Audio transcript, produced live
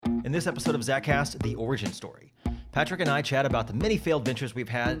In this episode of ZachCast, the origin story. Patrick and I chat about the many failed ventures we've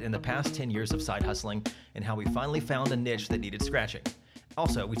had in the past 10 years of side hustling and how we finally found a niche that needed scratching.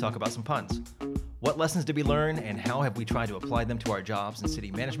 Also, we talk about some puns. What lessons did we learn and how have we tried to apply them to our jobs in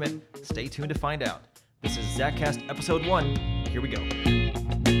city management? Stay tuned to find out. This is ZachCast Episode 1. Here we go.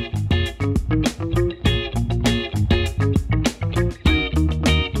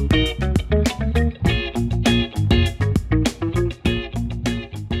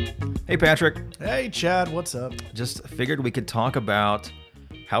 Hey, Patrick. Hey, Chad, what's up? Just figured we could talk about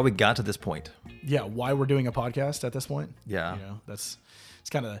how we got to this point. Yeah, why we're doing a podcast at this point. Yeah. It's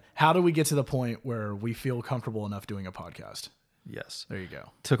kind of how do we get to the point where we feel comfortable enough doing a podcast? Yes. There you go.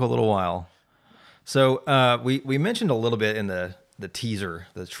 Took a little while. So we mentioned a little bit in the teaser,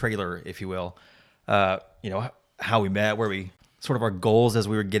 the trailer, if you will, how we met, where we sort of our goals as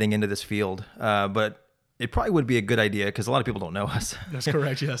we were getting into this field. But it probably would be a good idea because a lot of people don't know us. That's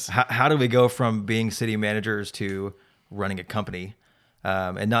correct, yes. How do we go from being city managers to running a company?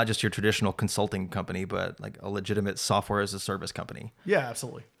 And not just your traditional consulting company, but like a legitimate software as a service company. Yeah,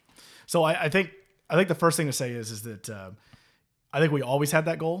 absolutely. So I think the first thing to say is that I think we always had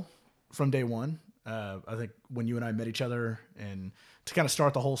that goal from day one. I think when you and I met each other, and to kind of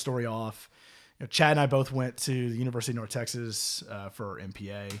start the whole story off, Chad and I both went to the University of North Texas for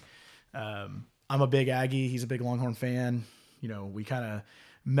MPA. I'm a big Aggie. He's a big Longhorn fan. We kind of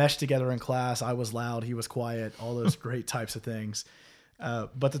meshed together in class. I was loud. He was quiet, all those great types of things.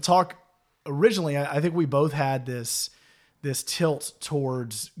 But the talk originally, I think we both had this tilt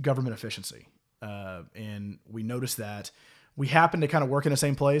towards government efficiency. And we noticed that we happened to kind of work in the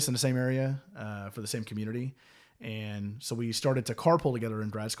same place, in the same area, for the same community. And so we started to carpool together in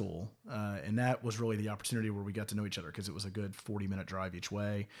grad school. And that was really the opportunity where we got to know each other because it was a good 40-minute drive each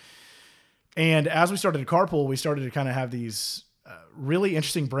way. And as we started to carpool, we started to kind of have these really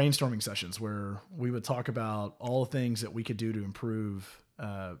interesting brainstorming sessions where we would talk about all the things that we could do to improve,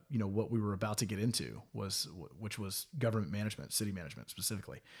 what we were about to get into, which was government management, city management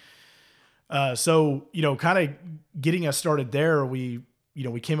specifically. So kind of getting us started there, we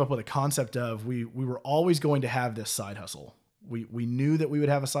came up with a concept of we were always going to have this side hustle. We knew that we would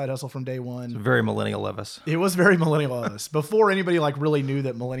have a side hustle from day one. Very millennial of us. It was very millennial of us before anybody really knew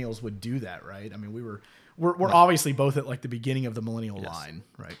that millennials would do that, right? I mean, we're obviously both at the beginning of the millennial line,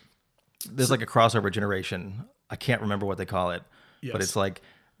 right? There's a crossover generation. I can't remember what they call it, but it's like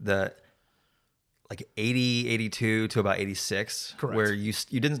the 80, 82 to about 86. Correct. Where you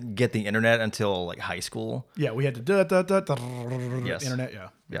didn't get the internet until high school. Yeah, we had to Yes. internet, yeah.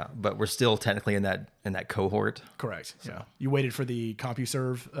 Yeah, but we're still technically in that cohort. Correct. So. Yeah. You waited for the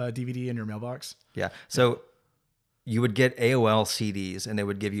CompuServe DVD in your mailbox. Yeah. So you would get AOL CDs and they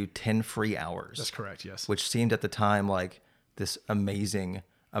would give you 10 free hours. That's correct. Yes. Which seemed at the time like this amazing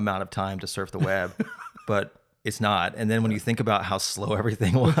amount of time to surf the web, but it's not. And then when you think about how slow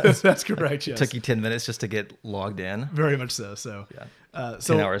everything was, that's correct. Yes. It took you 10 minutes just to get logged in. Very much so. So, yeah.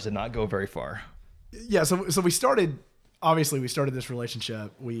 10 hours did not go very far. Yeah. So we started this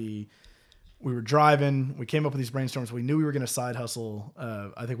relationship. We were driving, we came up with these brainstorms. We knew we were going to side hustle.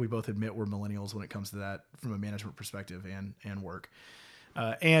 I think we both admit we're millennials when it comes to that from a management perspective and work.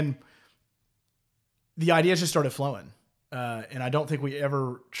 And the ideas just started flowing. And I don't think we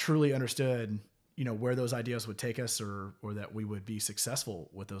ever truly understood, where those ideas would take us or that we would be successful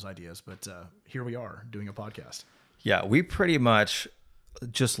with those ideas. But here we are doing a podcast. Yeah. We pretty much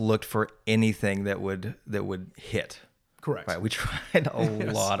just looked for anything that would hit. Correct. Right. We tried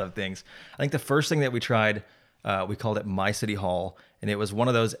a lot of things. I think the first thing that we tried, we called it My City Hall. And it was one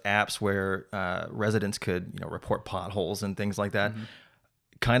of those apps where residents could, report potholes and things like that. Mm-hmm.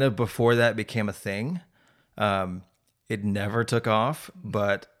 Kind of before that became a thing. It never took off,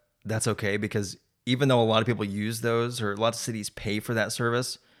 but that's okay because even though a lot of people use those or lots of cities pay for that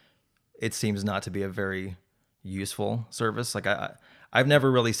service, it seems not to be a very useful service. I've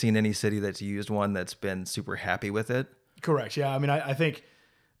never really seen any city that's used one that's been super happy with it. Correct. Yeah. I mean, I think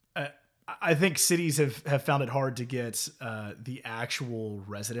cities have found it hard to get the actual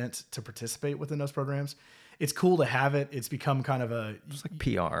resident to participate within those programs. It's cool to have it. It's become kind of it's like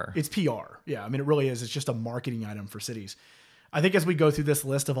PR. It's PR. Yeah. I mean, it really is. It's just a marketing item for cities. I think as we go through this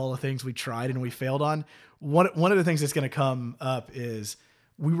list of all the things we tried and we failed on, one of the things that's going to come up is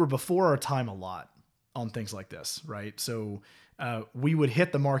we were before our time a lot on things like this, right? So we would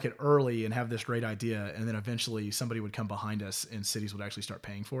hit the market early and have this great idea, and then eventually somebody would come behind us and cities would actually start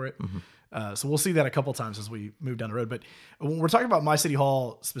paying for it. Mm-hmm. So we'll see that a couple times as we move down the road. But when we're talking about My City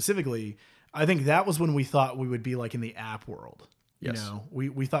Hall specifically, I think that was when we thought we would be in the app world. Yes.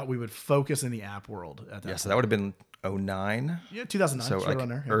 We thought we would focus in the app world at that point. So that would have been 09. Yeah, 2009. So it's like right around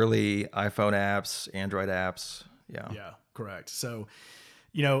there. Yeah. early iPhone apps, Android apps. Yeah. Yeah, correct. So,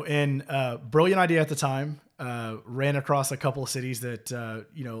 and brilliant idea at the time. Ran across a couple of cities that a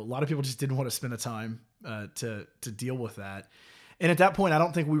lot of people just didn't want to spend the time to deal with that. And at that point, I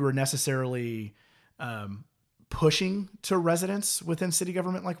don't think we were necessarily pushing to residents within city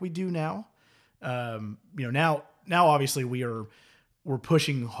government like we do now. Now obviously we're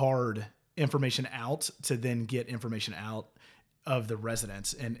pushing hard information out to then get information out of the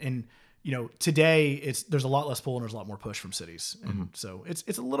residents. And today there's a lot less pull and there's a lot more push from cities. And so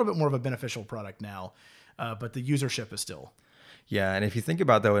it's a little bit more of a beneficial product now, but the usership is still. Yeah. And if you think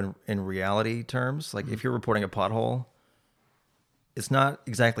about though, in reality terms, like if you're reporting a pothole, it's not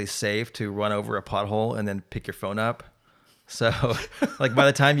exactly safe to run over a pothole and then pick your phone up. So like by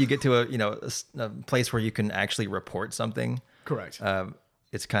the time you get to a place where you can actually report something, correct.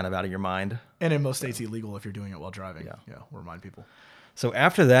 It's kind of out of your mind. And in most states illegal if you're doing it while driving. Yeah. We'll remind people. So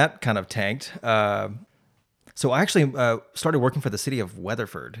after that kind of tanked, so I actually started working for the city of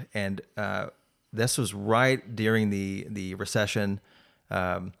Weatherford, and this was right during the recession.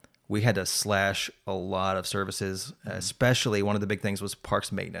 We had to slash a lot of services, especially one of the big things was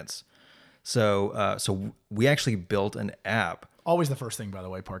parks maintenance. So we actually built an app. Always the first thing, by the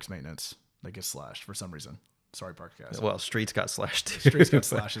way, parks maintenance that gets slashed for some reason. Sorry, park guys. Well, streets got slashed too. Streets got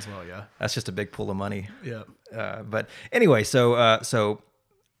slashed as well, yeah. That's just a big pool of money. Yeah. But anyway, so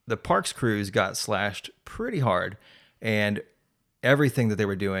the parks crews got slashed pretty hard, and everything that they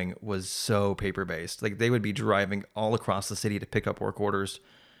were doing was so paper based. Like they would be driving all across the city to pick up work orders.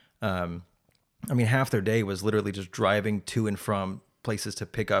 Half their day was literally just driving to and from places to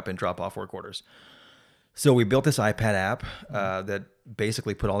pick up and drop off work orders. So we built this iPad app that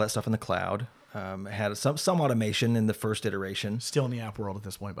basically put all that stuff in the cloud. Had some automation in the first iteration. Still in the app world at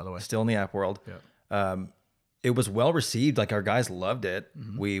this point, by the way. Still in the app world. Yeah. It was well received. Like our guys loved it.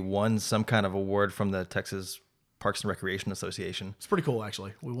 We won some kind of award from the Texas Parks and Recreation Association. It's pretty cool,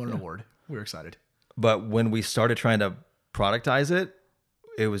 actually. We won an award. We were excited. But when we started trying to productize it,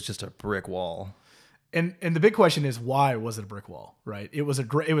 it was just a brick wall. And the big question is, why was it a brick wall, right? It was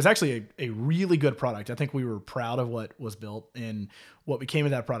actually a really good product. I think we were proud of what was built and what became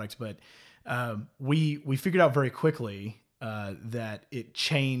of that product. But we figured out very quickly that it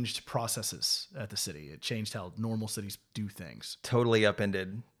changed processes at the city. It changed how normal cities do things. Totally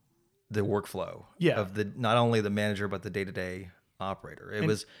upended the workflow of not only the manager, but the day-to-day operator. It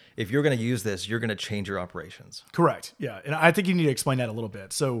was, if you're going to use this, you're going to change your operations. Correct. Yeah. And I think you need to explain that a little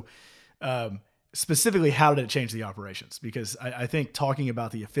bit. So, specifically, how did it change the operations? Because I think talking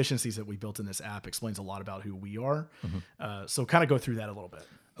about the efficiencies that we built in this app explains a lot about who we are. So kind of go through that a little bit.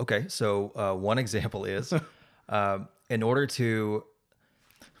 Okay. So one example is in order to,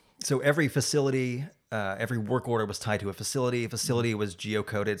 so every facility, every work order was tied to a facility. A facility was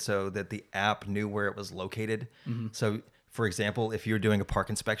geocoded so that the app knew where it was located. So for example, if you're doing a park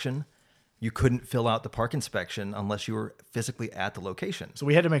inspection, you couldn't fill out the park inspection unless you were physically at the location. So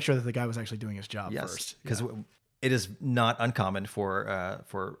we had to make sure that the guy was actually doing his job first. Because it is not uncommon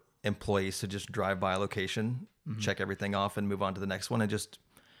for employees to just drive by a location, check everything off, and move on to the next one, and just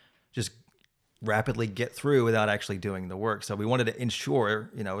rapidly get through without actually doing the work. So we wanted to ensure,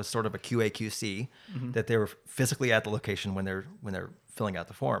 as sort of a QA/QC, that they were physically at the location when they're filling out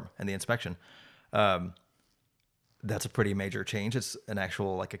the form and the inspection. That's a pretty major change. It's an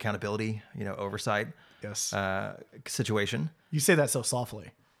actual like accountability, oversight situation. You say that so softly,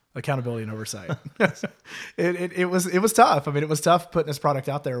 accountability and oversight. It was tough. I mean, it was tough putting this product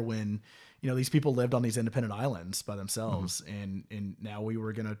out there when, these people lived on these independent islands by themselves, and now we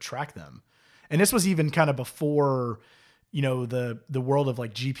were going to track them. And this was even kind of before, the world of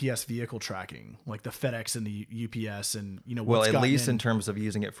like GPS vehicle tracking, like the FedEx and the UPS and, well, at least in terms of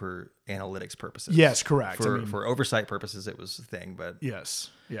using it for analytics purposes. Yes, correct. For oversight purposes, it was a thing, but yes.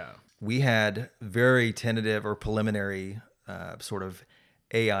 Yeah. We had very tentative or preliminary sort of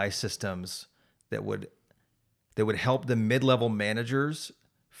AI systems that would help the mid-level managers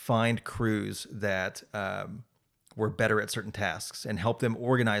find crews that were better at certain tasks and help them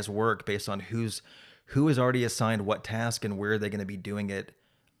organize work based on who is already assigned what task and where they're going to be doing it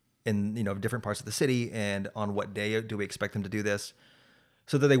in, different parts of the city, and on what day do we expect them to do this,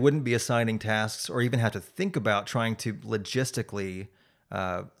 so that they wouldn't be assigning tasks or even have to think about trying to logistically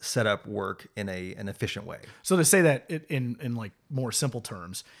set up work in an efficient way. So to say that in like more simple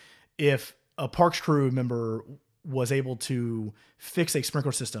terms, if a parks crew member was able to fix a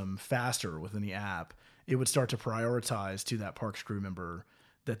sprinkler system faster within the app, it would start to prioritize to that parks crew member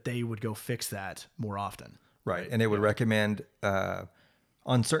that they would go fix that more often. Right. And it would recommend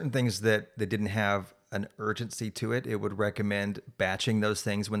on certain things that didn't have an urgency to it. It would recommend batching those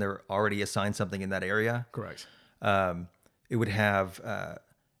things when they're already assigned something in that area. Correct. It would have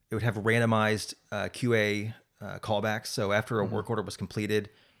randomized QA callbacks. So after a work order was completed,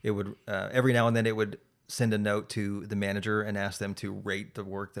 it would every now and then it would send a note to the manager and ask them to rate the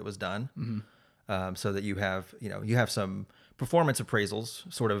work that was done, so that you have some performance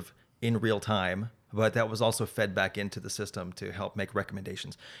appraisals sort of in real time. But that was also fed back into the system to help make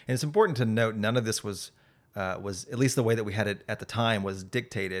recommendations. And it's important to note none of this was at least the way that we had it at the time was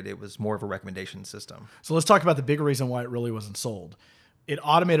dictated. It was more of a recommendation system. So let's talk about the big reason why it really wasn't sold. It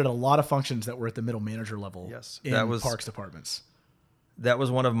automated a lot of functions that were at the middle manager level. Yes, in parks departments. That was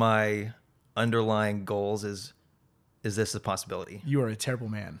one of my underlying goals. Is this a possibility? You are a terrible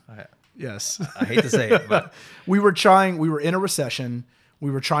man. Yes. I hate to say it, but we were in a recession. We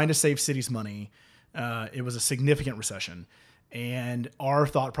were trying to save cities money. It was a significant recession. And our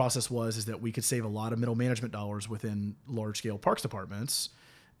thought process is that we could save a lot of middle management dollars within large scale parks departments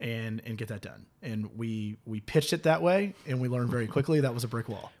and get that done. And we pitched it that way, and we learned very quickly that was a brick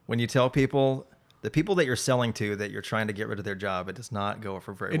wall. When you tell people, the people that you're selling to, that you're trying to get rid of their job, it does not go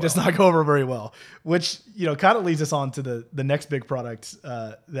over very well. It does not go over very well, which, kind of leads us on to the next big product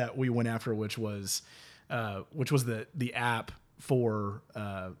that we went after, which was the app for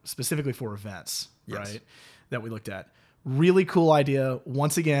specifically for events, yes. right? That we looked at. Really cool idea.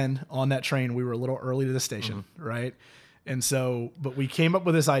 Once again, on that train, we were a little early to the station, right? And so, but we came up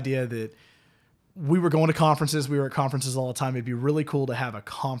with this idea that we were going to conferences. We were at conferences all the time. It'd be really cool to have a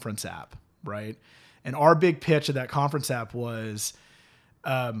conference app, right? And our big pitch of that conference app was,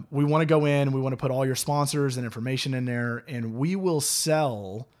 we want to go in, we want to put all your sponsors and information in there, and we will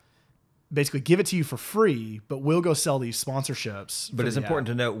basically give it to you for free, but we'll go sell these sponsorships. But it's important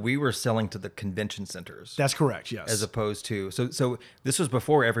to note we were selling to the convention centers. That's correct, yes. As opposed to, so this was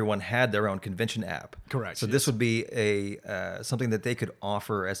before everyone had their own convention app. Correct. So this would be something that they could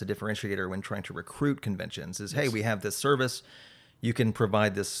offer as a differentiator when trying to recruit conventions is, hey, we have this service. You can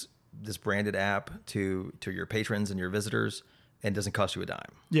provide this branded app to your patrons and your visitors, and it doesn't cost you a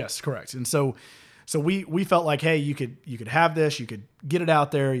dime. Yes, correct. And so we felt like, hey, you could have this, you could get it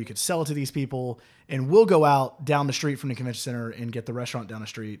out there, you could sell it to these people, and we'll go out down the street from the convention center and get the restaurant down the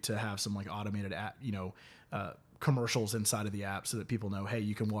street to have some like automated app, commercials inside of the app so that people know, hey,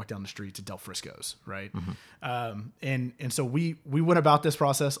 you can walk down the street to Del Frisco's, right? And so we went about this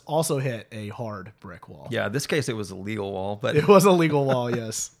process, also hit a hard brick wall. Yeah, in this case it was a legal wall, but it was a legal wall,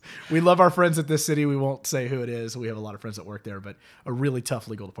 yes. We love our friends at this city. We won't say who it is. We have a lot of friends that work there, but a really tough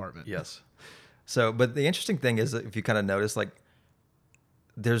legal department. Yes. So, but the interesting thing is that if you kind of notice, like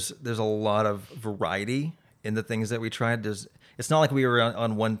there's a lot of variety in the things that we tried. It's not like we were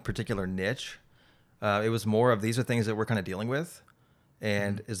on one particular niche. It was more of these are things that we're kind of dealing with,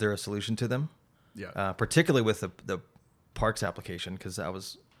 and is there a solution to them? Yeah. Particularly with the parks application, because I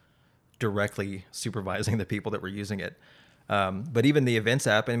was directly supervising the people that were using it. But even the events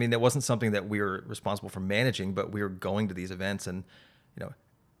app, I mean, that wasn't something that we were responsible for managing, but we were going to these events and,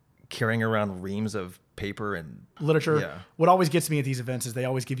 carrying around reams of paper and literature. Yeah. What always gets me at these events is they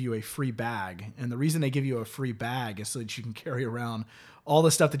always give you a free bag. And the reason they give you a free bag is so that you can carry around all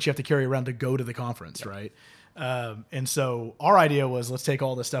the stuff that you have to carry around to go to the conference, right? And so our idea was, let's take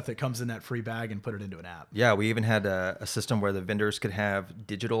all the stuff that comes in that free bag and put it into an app. Yeah, we even had a system where the vendors could have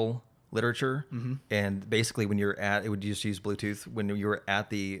digital literature. And basically when it would just use Bluetooth. When you were at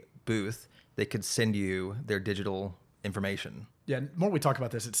the booth, they could send you their digital information. Yeah, the more we talk about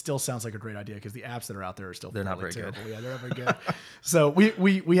this, it still sounds like a great idea because the apps that are out there are still they're not very terrible. good. Yeah, they're not very good. So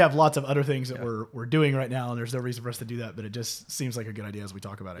we have lots of other things that we're doing right now, and there's no reason for us to do that, but it just seems like a good idea as we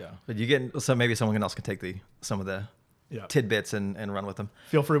talk about it. Yeah, but maybe someone else can take some of the tidbits and run with them.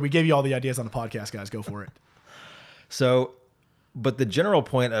 Feel free. We gave you all the ideas on the podcast, guys. Go for it. So, but the general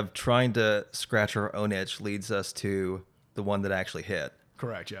point of trying to scratch our own itch leads us to the one that actually hit.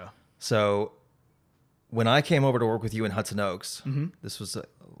 Correct. Yeah. So, when I came over to work with you in Hudson Oaks, this was a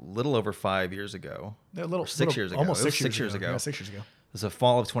little over 5 years ago. Almost 6 years ago. Almost 6 years ago. Yeah, 6 years ago. It was the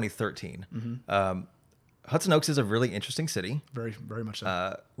fall of 2013. Hudson Oaks is a really interesting city. Very, very much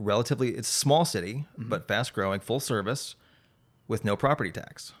so. It's a small city, but fast growing, full service, with no property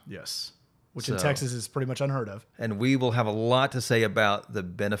tax. Yes. Which in Texas is pretty much unheard of. And we will have a lot to say about the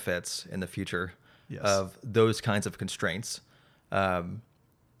benefits in the future of those kinds of constraints.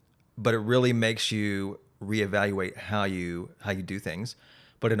 But it really makes you reevaluate how you do things.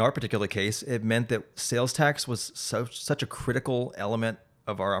 But in our particular case, it meant that sales tax was such a critical element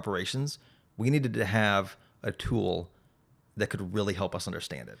of our operations. We needed to have a tool that could really help us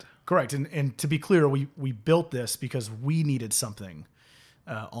understand it. Correct. And to be clear, we built this because we needed something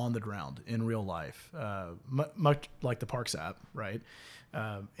on the ground in real life, much like the Parks app, right?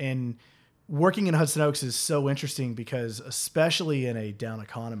 And working in Hudson Oaks is so interesting because especially in a down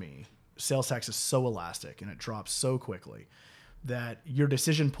economy, sales tax is so elastic and it drops so quickly that your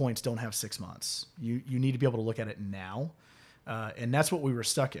decision points don't have 6 months. You need to be able to look at it now. And that's what we were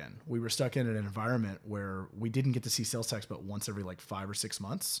stuck in. We were stuck in an environment where we didn't get to see sales tax but once every like 5 or 6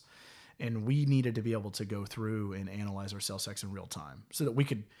 months. And we needed to be able to go through and analyze our sales tax in real time so that we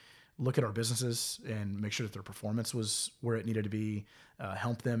could look at our businesses and make sure that their performance was where it needed to be,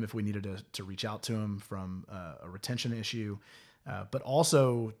 help them if we needed to reach out to them from a retention issue, but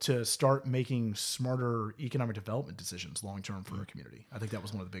also to start making smarter economic development decisions long-term for our community. I think that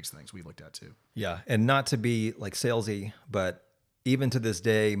was one of the biggest things we looked at too. Yeah. And not to be like salesy, but even to this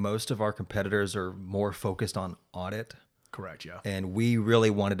day, most of our competitors are more focused on audit. Correct. Yeah. And we really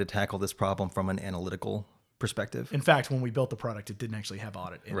wanted to tackle this problem from an analytical perspective. In fact, when we built the product, it didn't actually have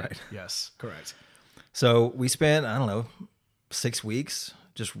audit in Right. it. Yes, correct. So we spent, I don't know, 6 weeks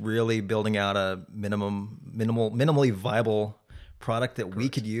just really building out a minimally viable product that we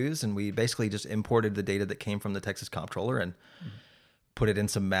could use. And we basically just imported the data that came from the Texas Comptroller and put it in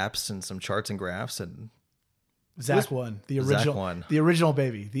some maps and some charts and graphs. And Zach won. The original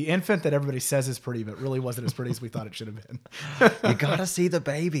baby. The infant that everybody says is pretty, but really wasn't as pretty as we thought it should have been. you got to see the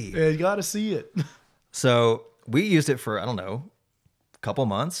baby. Yeah, you got to see it. So we used it for, I don't know, a couple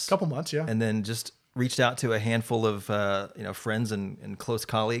months. Yeah. And then just reached out to a handful of friends and close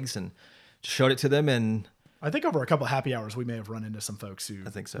colleagues and showed it to them. And I think over a couple of happy hours, we may have run into some folks who I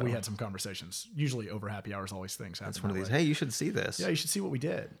think so. We had some conversations. Usually over happy hours, always things happen. That's one of these, hey, you should see this. Yeah, you should see what we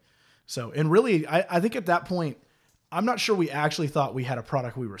did. So, and really, I think at that point, I'm not sure we actually thought we had a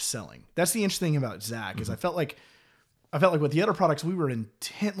product we were selling. That's the interesting thing about Zach is I felt like with the other products, we were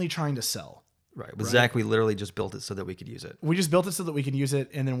intently trying to sell. Right. With Zach, we literally just built it so that we could use it. We just built it so that we could use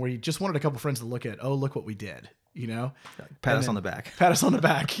it. And then we just wanted a couple friends to look at, look what we did, Pat us on the back. Pat us on the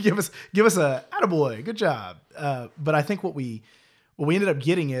back. Give us a attaboy. Good job. But I think what we ended up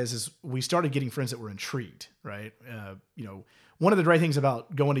getting is we started getting friends that were intrigued, right? One of the great things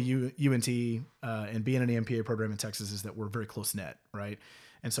about going to UNT and being in an MPA program in Texas is that we're very close knit, right?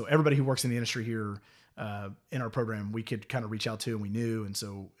 And so everybody who works in the industry here in our program, we could kind of reach out to and we knew. And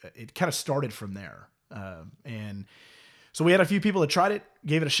so it kind of started from there. And so we had a few people that tried it,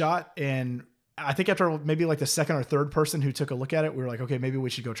 gave it a shot. And I think after maybe like the second or third person who took a look at it, we were like, okay, maybe we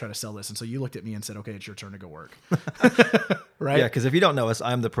should go try to sell this. And so you looked at me and said, okay, it's your turn to go work. Right? Yeah, because if you don't know us,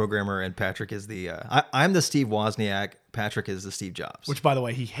 I'm the programmer and Patrick is the, I'm the Steve Wozniak. Patrick is the Steve Jobs. Which, by the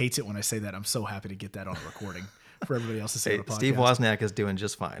way, he hates it when I say that. I'm so happy to get that on a recording for everybody else to say on the podcast. Steve Wozniak is doing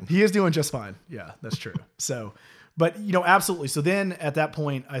just fine. He is doing just fine. Yeah, that's true. So, but absolutely. So then at that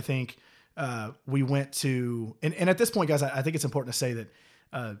point, I think we went to, and at this point, guys, I think it's important to say that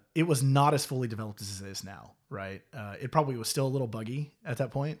it was not as fully developed as it is now, right? It probably was still a little buggy at that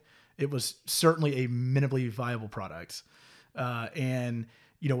point. It was certainly a minimally viable product.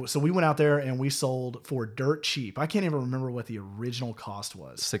 So we went out there and we sold for dirt cheap. I can't even remember what the original cost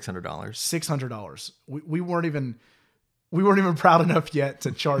was. $600. $600. We weren't even proud enough yet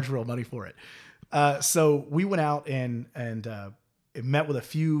to charge real money for it. So we went out and met with a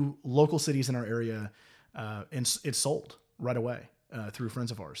few local cities in our area, and it sold right away through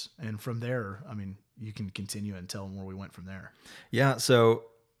friends of ours. And from there, I mean, you can continue and tell them where we went from there. Yeah. So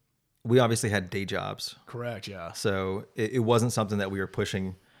we obviously had day jobs. Correct. Yeah. So it wasn't something that we were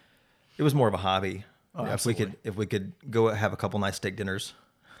pushing. It was more of a hobby. Oh, if we could go have a couple nice steak dinners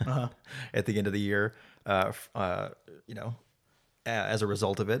at the end of the year, as a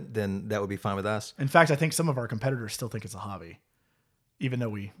result of it, then that would be fine with us. In fact, I think some of our competitors still think it's a hobby, even though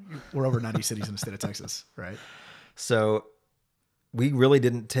we're over 90 cities in the state of Texas, right? So we really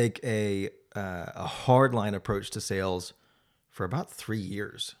didn't take a hardline approach to sales for about 3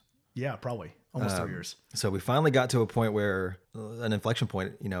 years. Yeah, probably almost 3 years. So we finally got to a point where an inflection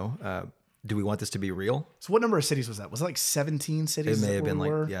point, do we want this to be real? So what number of cities was that? Was it like 17 cities? It may have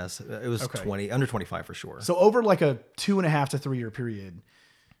been yes, it was okay. 20, under 25 for sure. So over like a 2.5 to 3 year period,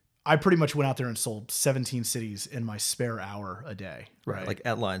 I pretty much went out there and sold 17 cities in my spare hour a day. Right. Like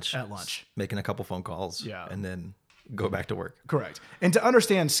at lunch, making a couple phone calls. Yeah. And then go back to work. Correct. And to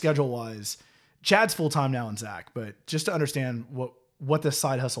understand schedule wise, Chad's full time now and Zach, but just to understand what this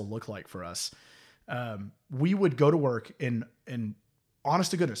side hustle looked like for us, we would go to work and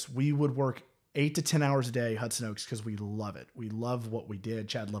honest to goodness, we would work 8 to 10 hours a day, Hudson Oaks, because we love it. We love what we did.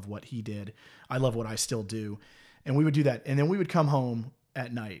 Chad loved what he did. I love what I still do. And we would do that. And then we would come home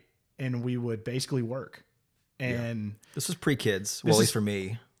at night and we would basically work. And this was pre-kids, well, at least for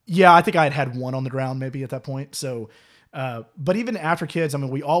me. Yeah, I think I had one on the ground maybe at that point. So But even after kids, I mean,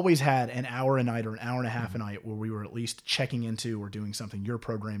 we always had an hour a night or an hour and a half a night where we were at least checking into or doing something. You're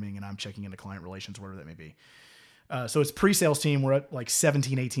programming and I'm checking into client relations, whatever that may be. So it's pre-sales team. We're at like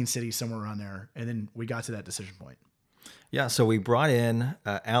 17, 18 cities, somewhere around there. And then we got to that decision point. Yeah. So we brought in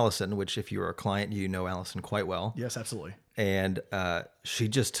Allison, which if you're a client, you know Allison quite well. Yes, absolutely. And she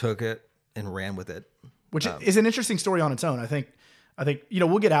just took it and ran with it. Which is an interesting story on its own. I think,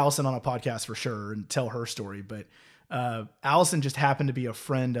 we'll get Allison on a podcast for sure and tell her story, but Allison just happened to be a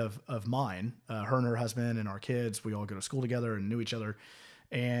friend of mine. Her and her husband and our kids, we all go to school together and knew each other.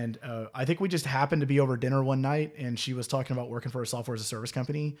 And I think we just happened to be over dinner one night, and she was talking about working for a software as a service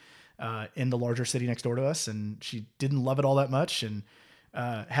company in the larger city next door to us, and she didn't love it all that much, and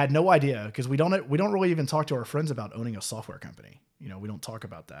had no idea because we don't really even talk to our friends about owning a software company. We don't talk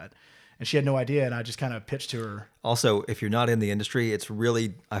about that, and she had no idea. And I just kind of pitched to her. Also, if you're not in the industry,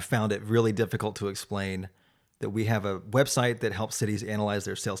 I found it really difficult to explain that we have a website that helps cities analyze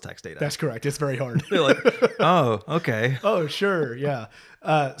their sales tax data. That's correct. It's very hard. They're like, oh, okay. Oh, sure. Yeah.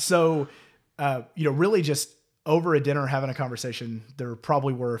 So, really just over a dinner, having a conversation, there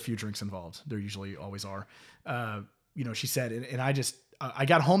probably were a few drinks involved. There usually always are. She said, and I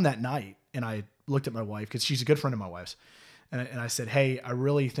got home that night and I looked at my wife because she's a good friend of my wife's. And I said, hey, I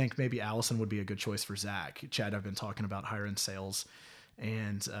really think maybe Allison would be a good choice for Zach. Chad, I've been talking about higher end sales.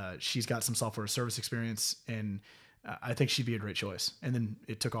 And she's got some software service experience, and I think she'd be a great choice. And then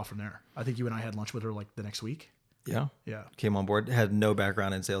it took off from there. I think you and I had lunch with her like the next week. Yeah. Came on board, had no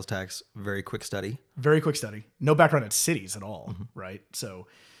background in sales tax, very quick study. No background in cities at all, right? So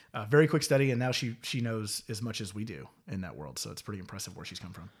very quick study, and now she knows as much as we do in that world. So it's pretty impressive where she's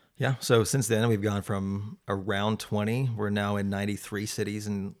come from. Yeah. So since then, we've gone from around 20. We're now in 93 cities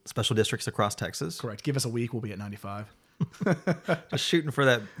and special districts across Texas. Correct. Give us a week, we'll be at 95. Just shooting for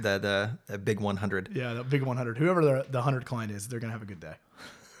that big 100. Yeah, that big 100. Whoever the 100 client is, they're gonna have a good day.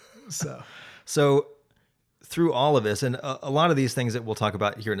 So through all of this, and a lot of these things that we'll talk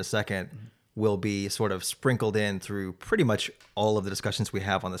about here in a second will be sort of sprinkled in through pretty much all of the discussions we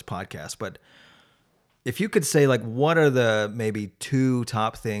have on this podcast. But if you could say, like, what are the maybe 2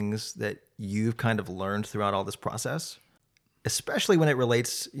 top things that you've kind of learned throughout all this process, especially when it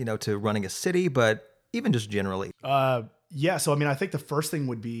relates, to running a city, but even just generally? Yeah. So, I think the first thing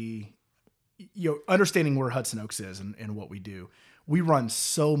would be, understanding where Hudson Oaks is and what we do. We run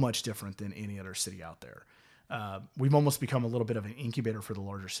so much different than any other city out there. We've almost become a little bit of an incubator for the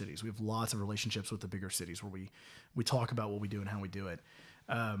larger cities. We have lots of relationships with the bigger cities where we talk about what we do and how we do it.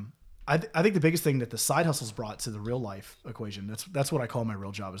 I think the biggest thing that the side hustles brought to the real life equation, that's what I call my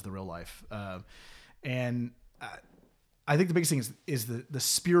real job, is the real life. And I think the biggest thing is the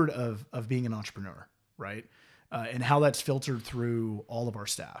spirit of being an entrepreneur, right? And how that's filtered through all of our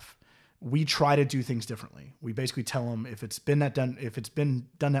staff. We try to do things differently. We basically tell them if it's been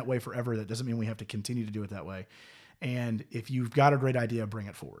done that way forever, that doesn't mean we have to continue to do it that way. And if you've got a great idea, bring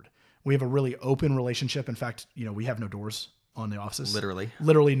it forward. We have a really open relationship. In fact, we have no doors on the offices.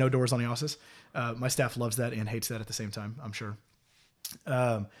 Literally no doors on the offices. My staff loves that and hates that at the same time, I'm sure.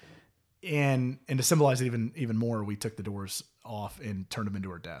 And to symbolize it even more, we took the doors off and turned them into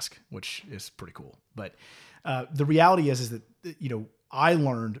our desk, which is pretty cool. But the reality is that, I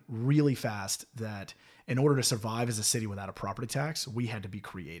learned really fast that in order to survive as a city without a property tax, we had to be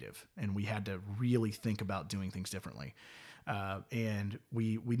creative and we had to really think about doing things differently. And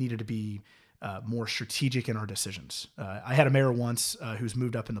we needed to be more strategic in our decisions. I had a mayor once who's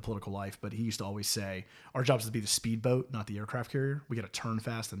moved up in the political life, but he used to always say, our job is to be the speedboat, not the aircraft carrier. We got to turn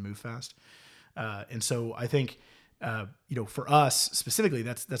fast and move fast. And so I think, for us specifically,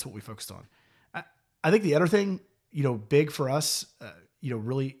 that's what we focused on. I think the other thing, big for us,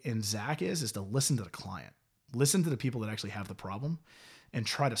 really in Zach is to listen to the client, listen to the people that actually have the problem and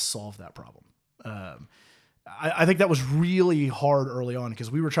try to solve that problem. I think that was really hard early on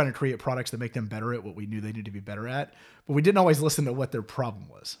because we were trying to create products that make them better at what we knew they needed to be better at, but we didn't always listen to what their problem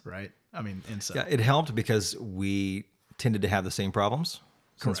was, right? And so. Yeah, it helped because we tended to have the same problems.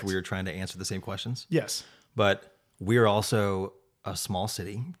 Correct. Since we were trying to answer the same questions. Yes. But we're also a small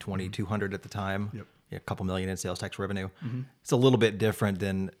city, 2,200 at the time. Yep. A couple million in sales tax revenue. Mm-hmm. It's a little bit different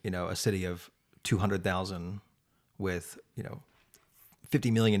than, a city of 200,000 with,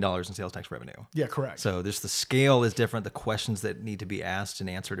 $50 million in sales tax revenue. Yeah, correct. So the scale is different. The questions that need to be asked and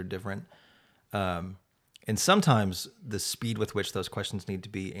answered are different. And sometimes the speed with which those questions need to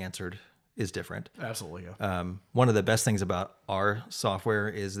be answered is different. Absolutely. Yeah. One of the best things about our software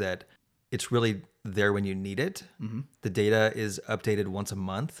is that it's really there when you need it. Mm-hmm. The data is updated once a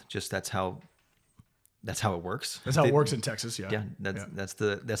month. That's how it works. That's how it works in Texas. Yeah. Yeah. That's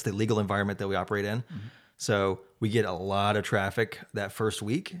the legal environment that we operate in. Mm-hmm. So we get a lot of traffic that first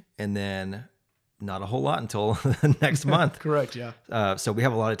week, and then not a whole lot until the next month. Correct. Yeah. So we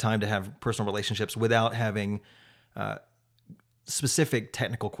have a lot of time to have personal relationships without having specific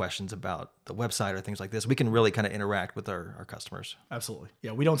technical questions about the website or things like this. We can really kind of interact with our customers. Absolutely.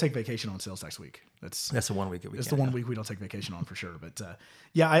 Yeah. We don't take vacation on sales tax week. That's the 1 week that we It's can. the 1 week we don't take vacation on for sure. But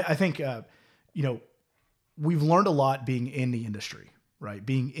yeah, I think, you know, we've learned a lot being in the industry, right?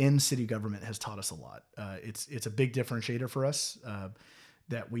 Being in city government has taught us a lot. It's a big differentiator for us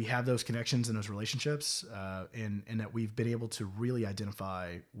that we have those connections and those relationships and that we've been able to really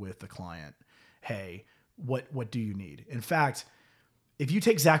identify with the client, hey, what do you need? In fact, if you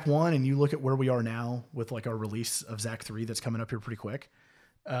take Zach 1 and you look at where we are now with like our release of Zach 3 that's coming up here pretty quick,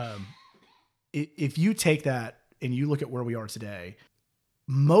 if you take that and you look at where we are today,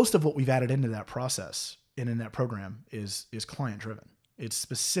 most of what we've added into that process and in that program is client driven. It's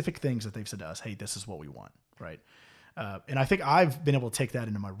specific things that they've said to us, hey, this is what we want, right? And I think I've been able to take that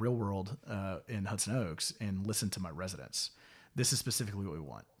into my real world in Hudson Oaks and listen to my residents. This is specifically what we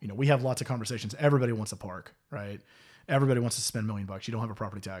want. You know, we have lots of conversations. Everybody wants a park, right? Everybody wants to spend $1 million. You don't have a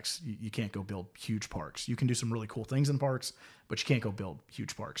property tax. You can't go build huge parks. You can do some really cool things in parks, but you can't go build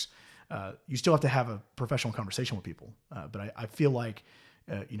huge parks. You still have to have a professional conversation with people. But I feel like,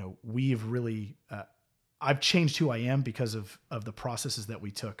 you know, we've really, I've changed who I am because of the processes that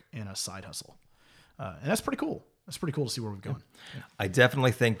we took in a side hustle. And that's pretty cool. That's pretty cool to see where we've gone. Yeah. I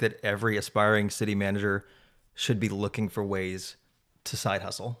definitely think that every aspiring city manager should be looking for ways to side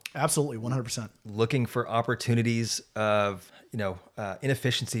hustle. Absolutely. 100%. Looking for opportunities of, you know,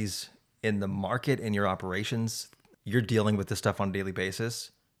 inefficiencies in the market, in your operations. You're dealing with this stuff on a daily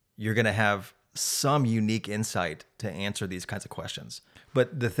basis. You're going to have some unique insight to answer these kinds of questions.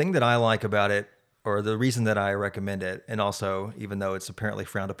 But the thing that I like about it, or the reason that I recommend it, and also, even though it's apparently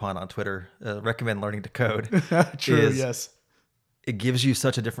frowned upon on Twitter, recommend learning to code. True, yes. It gives you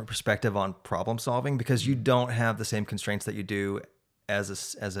such a different perspective on problem solving because you don't have the same constraints that you do as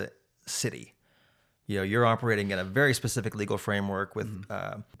a city. You know, you're operating in a very specific legal framework with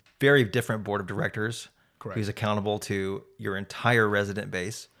very different board of directors. Correct. Who's accountable to your entire resident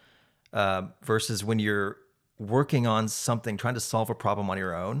base versus when you're working on something, trying to solve a problem on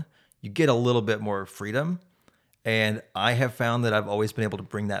your own, you get a little bit more freedom. And I have found that I've always been able to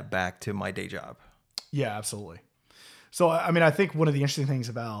bring that back to my day job. Yeah, absolutely. So, I mean, I think one of the interesting things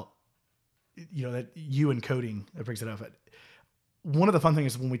about, you know, that you and coding that brings it up. One of the fun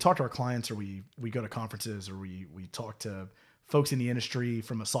things is when we talk to our clients or we go to conferences or we talk to folks in the industry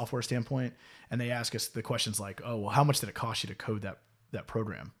from a software standpoint, and they ask us the questions like, oh, well, how much did it cost you to code that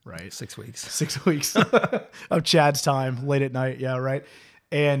program, right? 6 weeks. 6 weeks of Chad's time late at night. Yeah, right.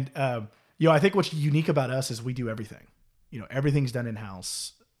 And, you know, I think what's unique about us is we do everything. You know, everything's done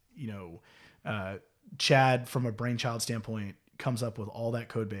in-house. You know, Chad, from a brainchild standpoint, comes up with all that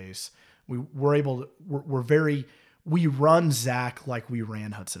code base. We run Zach like we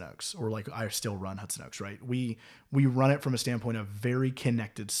ran Hudson Oaks, or like I still run Hudson Oaks, right? We run it from a standpoint of very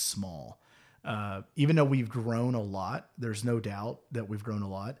connected, small. Even though we've grown a lot, there's no doubt that we've grown a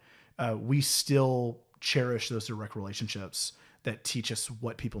lot. We still cherish those direct relationships that teach us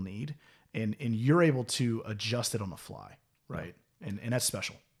what people need, and you're able to adjust it on the fly, right? And that's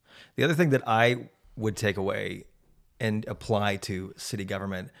special. The other thing that I would take away and apply to city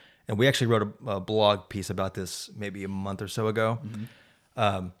government, and we actually wrote a blog piece about this maybe a month or so ago.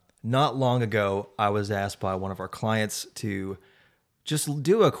 Mm-hmm. Not long ago, I was asked by one of our clients to just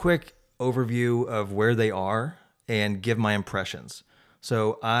do a quick overview of where they are and give my impressions.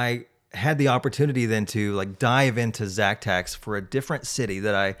 So I had the opportunity then to like dive into ZachTax for a different city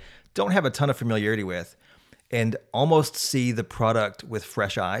that I don't have a ton of familiarity with, and almost see the product with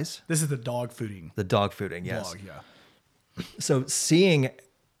fresh eyes. This is the dog fooding. The dog fooding, yes. Blog, yeah. So seeing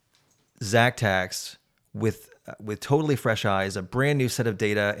ZachTax with totally fresh eyes, a brand new set of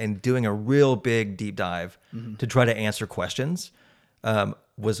data, and doing a real big deep dive to try to answer questions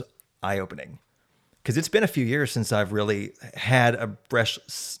was eye-opening. Because it's been a few years since I've really had a fresh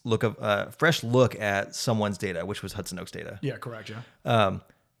look at someone's data, which was Hudson Oaks data. Yeah, correct. Yeah.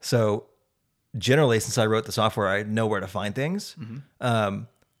 So generally, since I wrote the software, I know where to find things. Mm-hmm.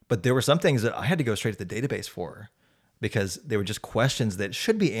 But there were some things that I had to go straight to the database for, because they were just questions that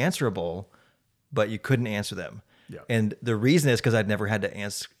should be answerable, but you couldn't answer them. Yeah. And the reason is because I'd never had to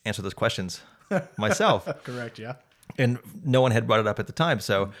answer those questions myself. Correct, yeah. And no one had brought it up at the time.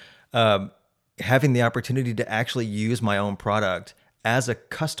 So having the opportunity to actually use my own product as a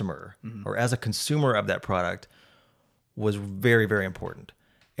customer or as a consumer of that product was very, very important.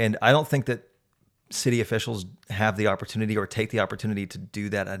 And I don't think that city officials have the opportunity or take the opportunity to do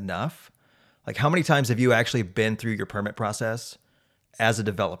that enough. Like, how many times have you actually been through your permit process as a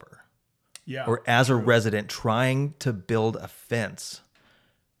developer or as a resident trying to build a fence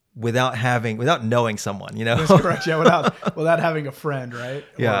without knowing someone, That's correct. Yeah. Without having a friend, right?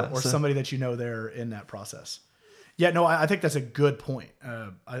 Or somebody that you know there in that process. Yeah, no, I think that's a good point.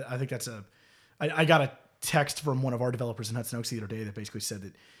 I think that's I got a text from one of our developers in Hudson Oaks the other day that basically said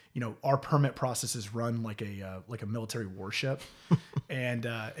that, our permit process is run like a military warship. and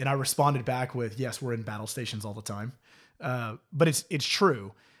I responded back with, yes, we're in battle stations all the time. But it's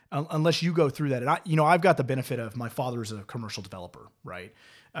true. Unless you go through that. And I've got the benefit of my father's a commercial developer, right?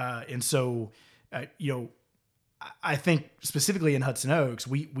 And so, I think specifically in Hudson Oaks,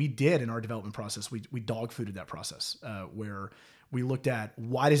 we did in our development process, we dog fooded that process, where we looked at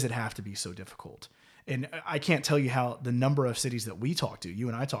why does it have to be so difficult? And I can't tell you how the number of cities that we talk to, you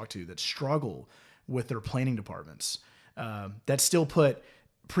and I talk to, that struggle with their planning departments, that still put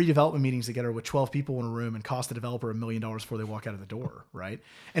pre-development meetings together with 12 people in a room and cost the developer $1 million before they walk out of the door. Right.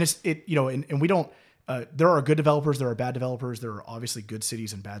 And and we don't, there are good developers, there are bad developers. There are obviously good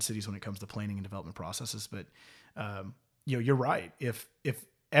cities and bad cities when it comes to planning and development processes. But, you're right. If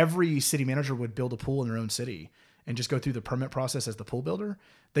every city manager would build a pool in their own city and just go through the permit process as the pool builder,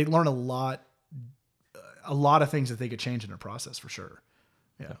 they'd learn a lot of things that they could change in their process for sure.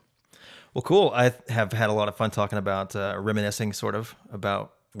 Yeah. Well, cool. I have had a lot of fun talking about, reminiscing sort of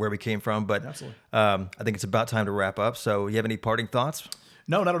about where we came from, but I think it's about time to wrap up. So you have any parting thoughts?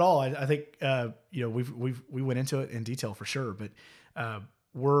 No, not at all. I think, we went into it in detail for sure, but,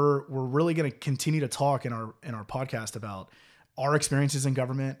 we're really going to continue to talk in our podcast about our experiences in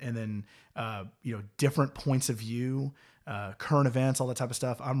government, and then, different points of view, current events, all that type of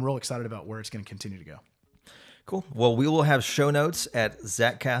stuff. I'm real excited about where it's going to continue to go. Cool. Well, we will have show notes at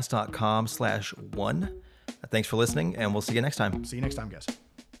zacast.com/1. Thanks for listening, and we'll see you next time. See you next time, guys.